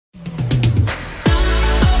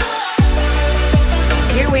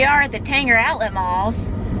at the Tanger Outlet Malls,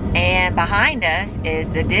 and behind us is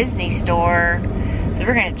the Disney store. So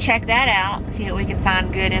we're gonna check that out, see what we can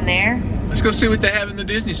find good in there. Let's go see what they have in the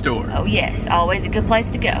Disney store. Oh yes, always a good place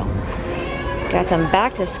to go. Got some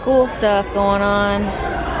back to school stuff going on.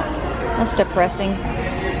 That's depressing.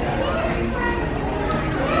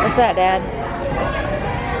 What's that, Dad?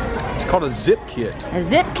 It's called a zip kit. A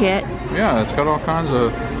zip kit? Yeah, it's got all kinds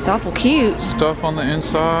of It's awful cute. stuff on the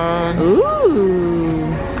inside. Ooh.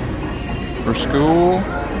 For school.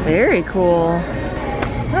 Very cool.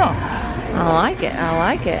 Yeah. I like it. I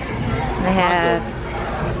like it. They have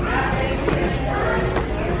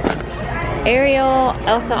Ariel,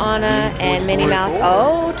 Elsa, Anna, and Minnie Mouse.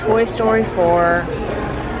 Oh, Toy Story 4.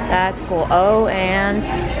 That's cool. Oh, and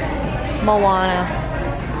Moana.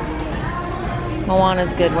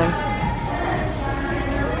 Moana's a good one.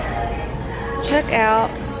 Check out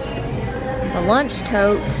the lunch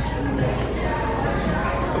totes.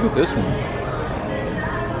 Look at this one.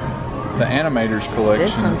 The Animators collection.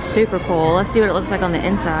 This one's super cool. Let's see what it looks like on the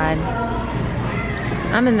inside.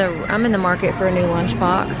 I'm in the market for a new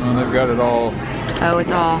lunchbox. And they've got it all. Oh,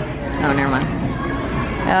 it's all. Oh, never mind.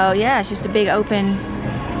 Oh yeah, it's just a big open.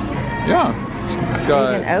 Yeah.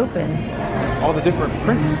 Got Big and open. all the different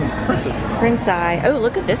prints and princesses. Print side. Oh,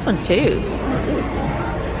 look at this one too.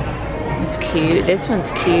 It's cute. This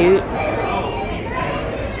one's cute.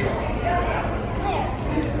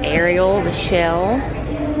 Ariel, the shell.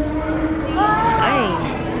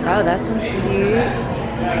 Nice. Oh, that one's cute.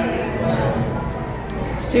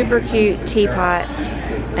 Super cute teapot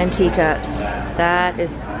and teacups. That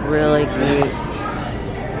is really cute.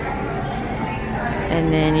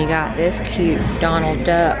 And then you got this cute Donald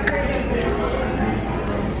Duck.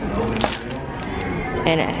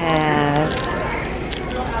 And it has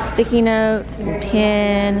sticky notes and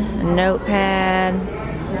pen, a notepad.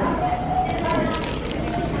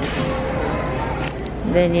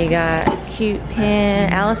 Then you got cute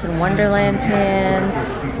pen, Alice in Wonderland pens.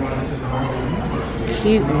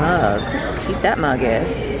 Cute mugs. Look how cute that mug is.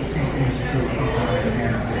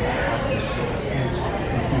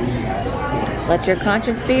 Let your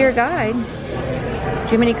conscience be your guide.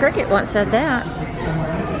 Jiminy Cricket once said that.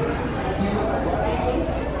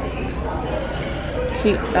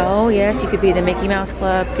 Cute. Oh yes, you could be the Mickey Mouse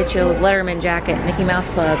Club. Get you a Letterman jacket, Mickey Mouse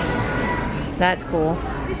Club. That's cool.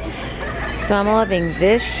 So I'm loving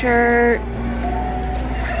this shirt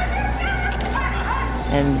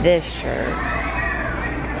and this shirt.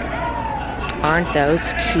 Aren't those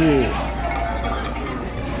cute?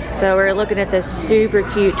 So we're looking at this super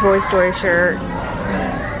cute Toy Story shirt.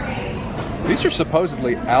 These are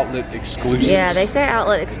supposedly outlet exclusives. Yeah, they say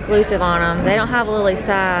outlet exclusive on them. They don't have Lily's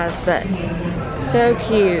size, but so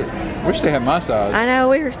cute. Wish they had my size. I know,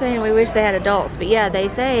 we were saying we wish they had adults, but yeah, they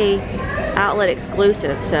say outlet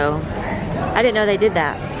exclusive, so I didn't know they did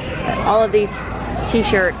that. All of these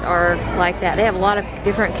t-shirts are like that. They have a lot of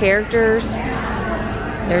different characters.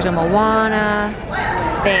 There's a Moana,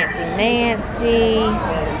 Fancy Nancy,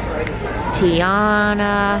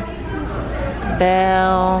 Tiana,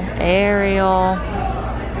 Belle, Ariel,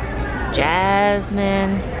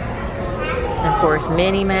 Jasmine, and of course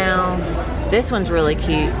Minnie Mouse. This one's really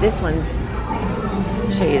cute. This one's,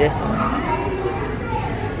 I'll show you this one.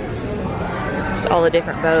 Just all the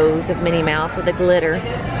different bows of Minnie Mouse with the glitter.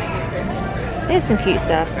 They have some cute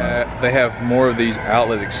stuff. They have more of these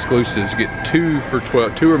outlet exclusives. You get two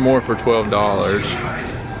or more for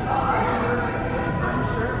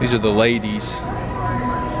 $12. These are the ladies.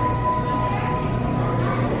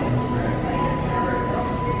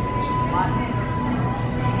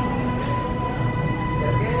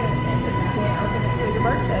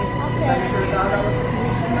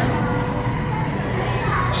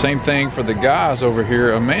 Same thing for the guys over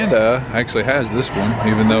here. Amanda actually has this one,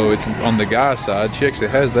 even though it's on the guy side. She actually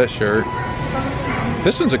has that shirt.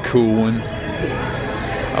 This one's a cool one.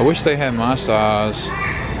 I wish they had my size.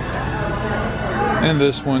 And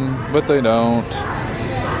this one, but they don't.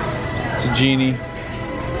 It's a genie.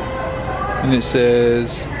 And it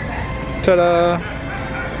says, ta-da!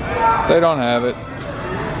 They don't have it.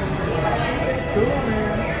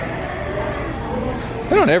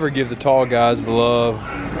 They don't ever give the tall guys the love.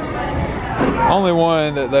 Only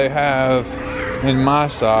one that they have in my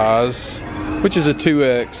size, which is a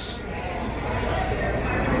 2X,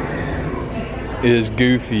 is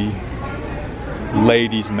Goofy,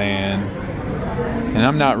 ladies man. And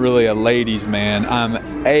I'm not really a ladies man, I'm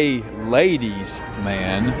a ladies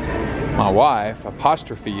man. My wife,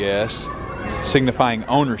 apostrophe S, signifying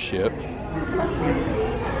ownership.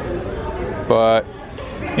 But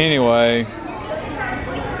anyway,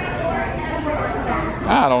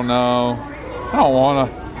 I don't know. I don't wanna.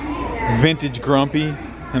 vintage grumpy.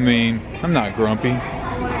 I mean, I'm not grumpy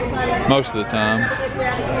most of the time.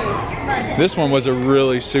 This one was a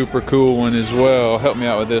really super cool one as well. Help me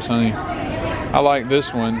out with this, honey. I like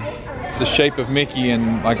this one. It's the shape of Mickey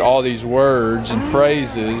and like all these words and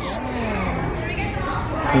phrases.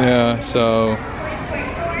 Yeah, so.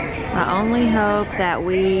 I only hope that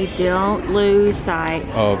we don't lose sight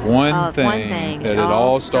of one thing, that it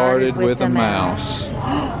all started with a mouse.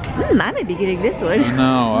 I may be getting this one.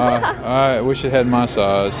 No, I wish it had my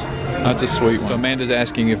size. That's a sweet one. So Amanda's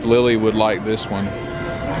asking if Lily would like this one.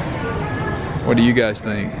 What do you guys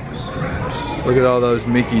think? Look at all those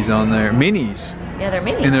Mickeys on there. Minis. Yeah, they're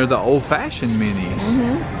minis. And they're the old-fashioned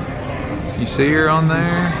minis. You see her on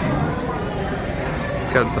there?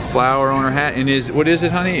 Got the flower on her hat. And what is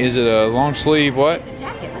it, honey? Is it a long sleeve what? It's a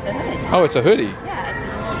jacket with a hood. Oh, it's a hoodie. Yeah, it's a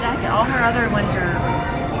little jacket. All her other ones are...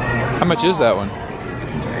 How much is that one?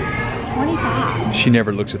 $25. She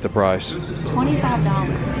never looks at the price.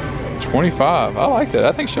 $25. 25. I like that.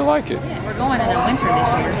 I think she'll like it. Yeah, we're going in the winter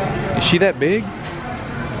this year. Is she that big?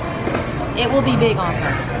 It will be big on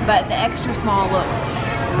her, but the extra small looks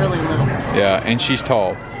really little. Yeah, and she's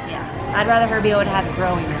tall. Yeah, I'd rather her be able to have it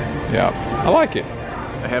growing her. Yeah, I like it.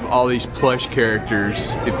 They have all these plush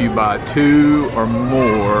characters. If you buy 2 or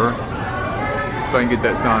more, if I can get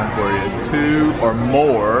that sign for you, 2 or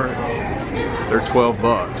more, they're 12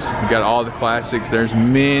 bucks. You got all the classics. There's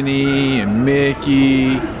Minnie and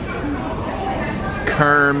Mickey,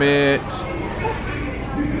 Kermit,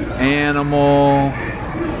 Animal,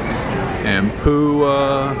 and Pooh.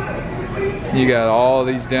 You got all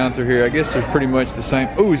these down through here. I guess they're pretty much the same.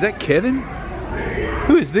 Oh, is that Kevin?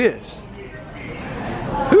 Who is this?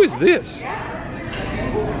 Who is this?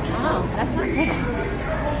 Oh, that's not Kevin.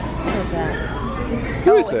 What is that?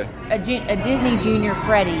 Who is that? A Disney Junior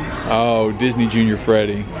Freddy. Oh, Disney Junior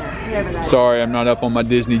Freddy. Whoever that Sorry, I'm not up on my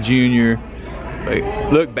Disney Junior. Wait,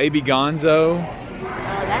 look, Baby Gonzo. is. Oh,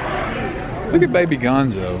 that's cute. Look at Baby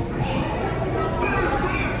Gonzo.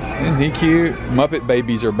 Isn't he cute? Muppet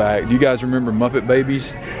Babies are back. Do you guys remember Muppet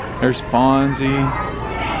Babies? There's Fonzie.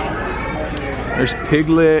 There's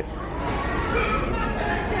Piglet.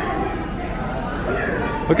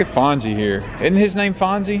 Look at Fonzie here. Isn't his name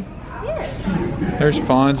Fonzie? Yes. There's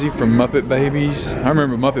Fonzie from Muppet Babies. I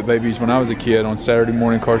remember Muppet Babies when I was a kid on Saturday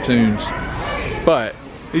morning cartoons. But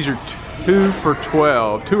these are 2 for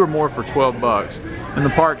 12. 2 or more for 12 bucks. In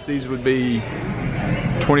the parks, these would be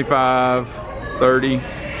 25, 30.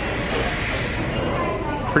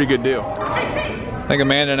 Pretty good deal. I think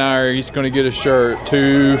Amanda and I are each going to get a shirt.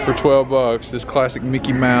 2 for 12 bucks. This classic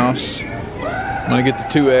Mickey Mouse. I'm going to get the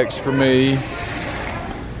 2X for me.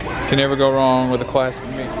 Can never go wrong with a classic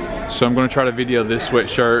Mickey. So I'm going to try to video this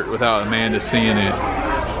sweatshirt without Amanda seeing it.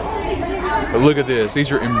 But look at this. These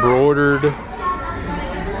are embroidered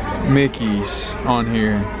Mickeys on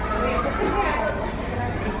here.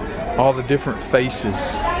 All the different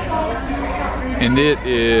faces. And it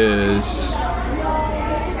is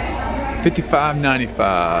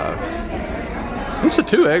 $55.95. It's a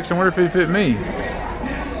 2X. I wonder if it fit me.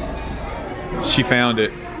 She found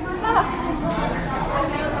it.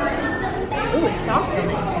 Ooh, it's soft in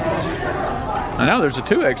it. I know there's a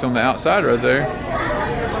 2X on the outside right there.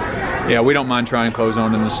 Yeah, we don't mind trying clothes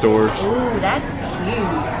on in the stores. Ooh, that's cute.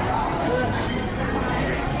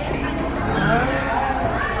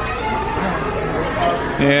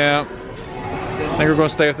 Yeah. I think we're going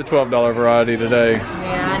to stay with the $12 variety today.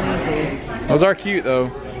 Yeah, I need to. Those are cute though.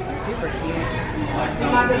 Super cute.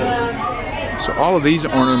 So all of these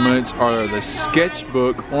ornaments are the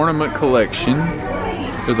Sketchbook Ornament Collection.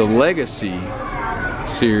 They're the Legacy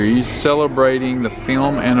series celebrating the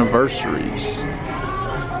film anniversaries. So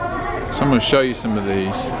I'm going to show you some of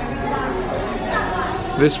these.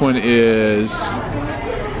 This one is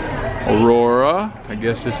Aurora. I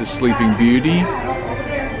guess this is Sleeping Beauty.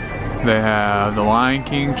 They have The Lion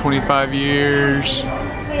King 25 years.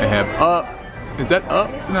 They have Up. Is that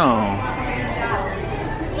Up? No.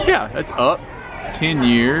 Yeah, that's Up. 10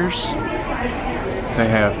 years. They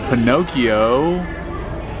have Pinocchio.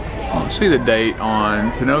 I don't see the date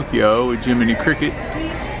on Pinocchio with Jiminy Cricket.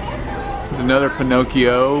 There's another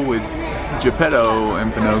Pinocchio with Geppetto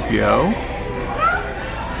and Pinocchio.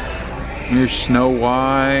 Here's Snow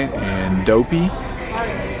White and Dopey.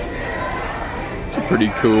 It's a pretty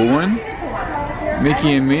cool one.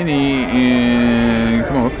 Mickey and Minnie and,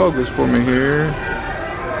 come on, focus for me here.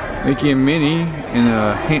 Mickey and Minnie in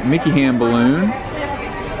a Mickey hand balloon.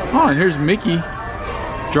 Oh, and here's Mickey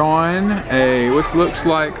drawing what looks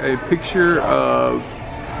like a picture of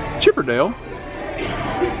Chipperdale.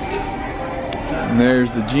 And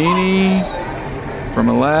there's the genie from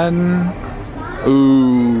Aladdin.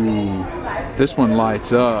 Ooh, this one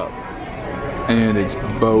lights up, and it's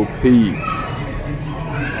Bo Peep.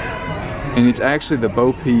 And it's actually the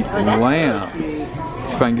Bo Peep lamp. See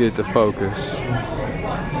if I can get it to focus.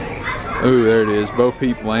 Ooh, there it is, Bo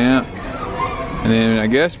Peep lamp. And then I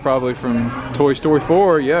guess probably from Toy Story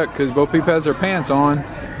 4, yeah, because Bo Peep has their pants on.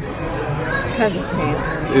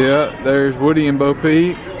 Yeah, there's Woody and Bo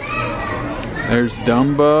Peep. There's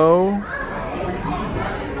Dumbo.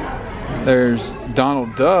 There's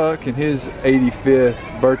Donald Duck and his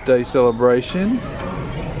 85th birthday celebration.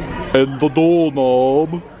 And the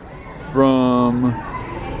doorknob from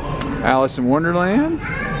Alice in Wonderland.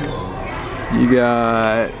 You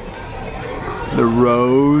got the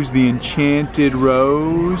Rose, the Enchanted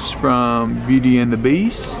Rose from Beauty and the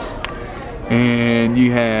Beast. And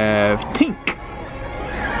you have Tink,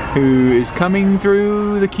 who is coming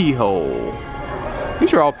through the keyhole.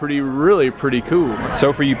 These are all really pretty cool.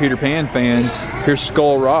 So for you Peter Pan fans, here's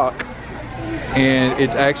Skull Rock. And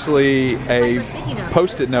it's actually a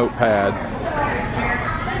Post-it note pad.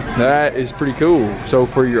 That is pretty cool. So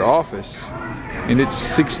for your office. And it's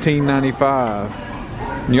 $16.95.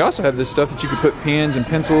 And you also have this stuff that you can put pens and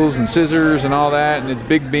pencils and scissors and all that. And it's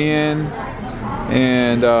Big Ben.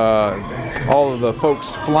 And all of the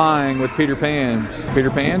folks flying with Peter Pan. Peter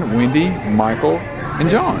Pan, Wendy, Michael, and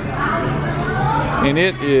John. And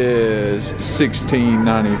it is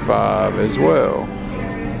 $16.95 as well.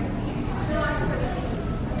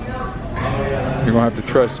 You're gonna have to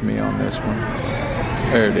trust me on this one.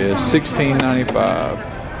 There it is, $16.95.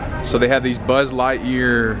 So they have these Buzz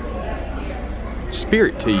Lightyear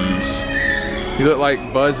spirit tees. You look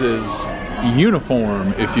like Buzz's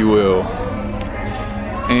uniform, if you will.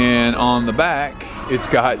 And on the back, it's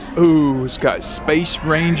got Space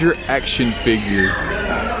Ranger action figure.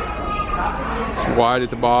 It's white at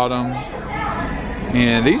the bottom.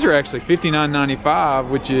 And these are actually $59.95,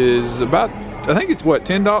 which is about, I think it's what,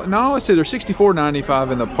 $10? No, I said they're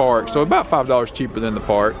 $64.95 in the park, so about $5 cheaper than the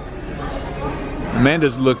park.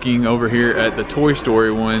 Amanda's looking over here at the Toy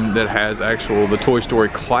Story one that has the Toy Story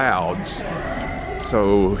clouds.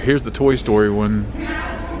 So here's the Toy Story one,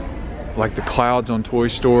 like the clouds on Toy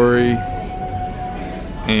Story.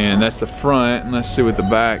 And that's the front, and let's see what the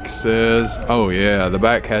back says. Oh yeah, the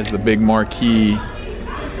back has the big marquee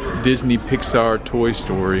Disney Pixar Toy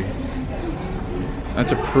Story.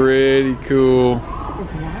 That's a pretty cool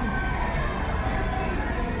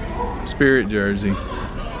Spirit jersey.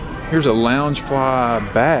 Here's a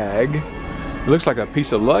Loungefly bag. It looks like a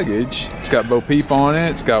piece of luggage. It's got Bo Peep on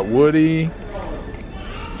it, it's got Woody,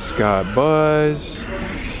 it's got Buzz.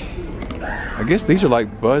 I guess these are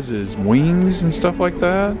like Buzz's wings and stuff like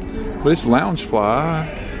that. But it's Loungefly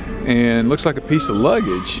and looks like a piece of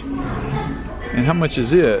luggage. And how much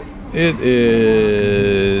is it? It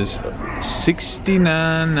is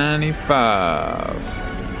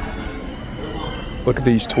 $69.95. Look at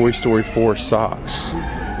these Toy Story 4 socks.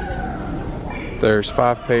 There's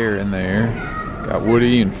 5 pair in there. Got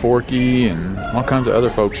Woody and Forky and all kinds of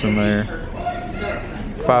other folks in there.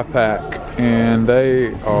 5-pack, and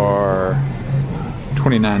they are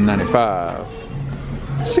 $29.95.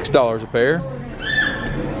 $6 a pair.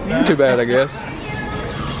 Not too bad, I guess.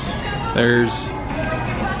 There's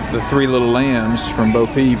the 3 little lambs from Bo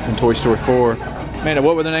Peep in Toy Story 4. Amanda,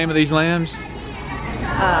 what were the name of these lambs?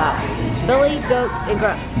 Billy, Goat, and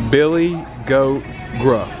Gruff. Billy, Goat,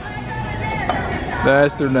 Gruff.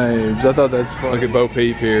 That's their names. I thought that's fun. Look at Bo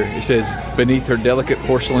Peep here. It says, beneath her delicate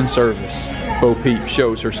porcelain service, Bo Peep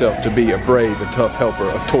shows herself to be a brave and tough helper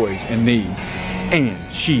of toys in need. And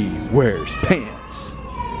she wears pants.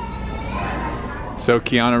 So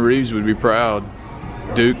Keanu Reeves would be proud.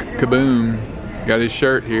 Duke Kaboom got his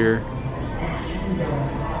shirt here.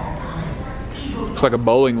 Looks like a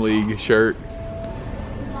bowling league shirt.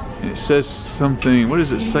 And it says something, what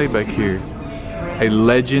does it say back here? A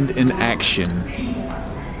legend in action.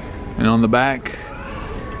 And on the back,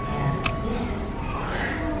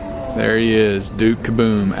 there he is, Duke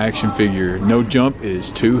Kaboom action figure. No jump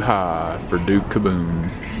is too high for Duke Kaboom.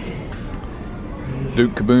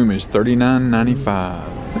 Duke Kaboom is $39.95.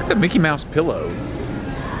 Look at that Mickey Mouse pillow.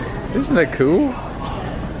 Isn't that cool?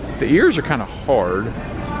 The ears are kind of hard,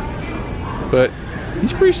 but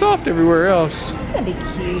he's pretty soft everywhere else. That'd be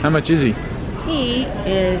cute. How much is he? He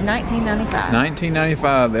is $19.95.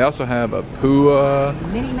 $19.95. They also have a Pua,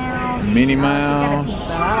 Minnie Mouse,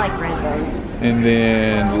 I like rainbows. and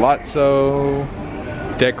then Lotso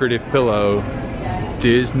decorative pillow.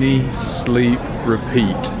 Disney Sleep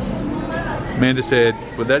Repeat. Amanda said,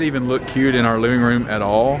 would that even look cute in our living room at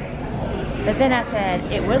all? But then I said,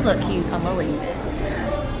 it would look cute on Lily's bed.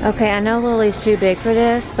 Okay, I know Lily's too big for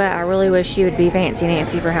this, but I really wish she would be Fancy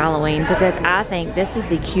Nancy for Halloween because I think this is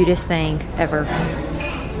the cutest thing ever.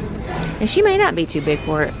 And she may not be too big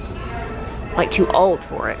for it, like too old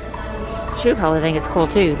for it. She would probably think it's cool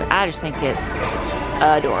too, but I just think it's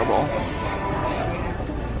adorable.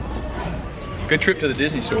 Good trip to the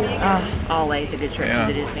Disney store. Oh, always a good trip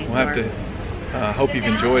to the Disney store. We'll have to hope you've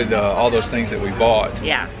enjoyed all those things that we bought.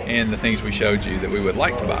 Yeah. And the things we showed you that we would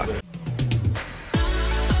like to buy.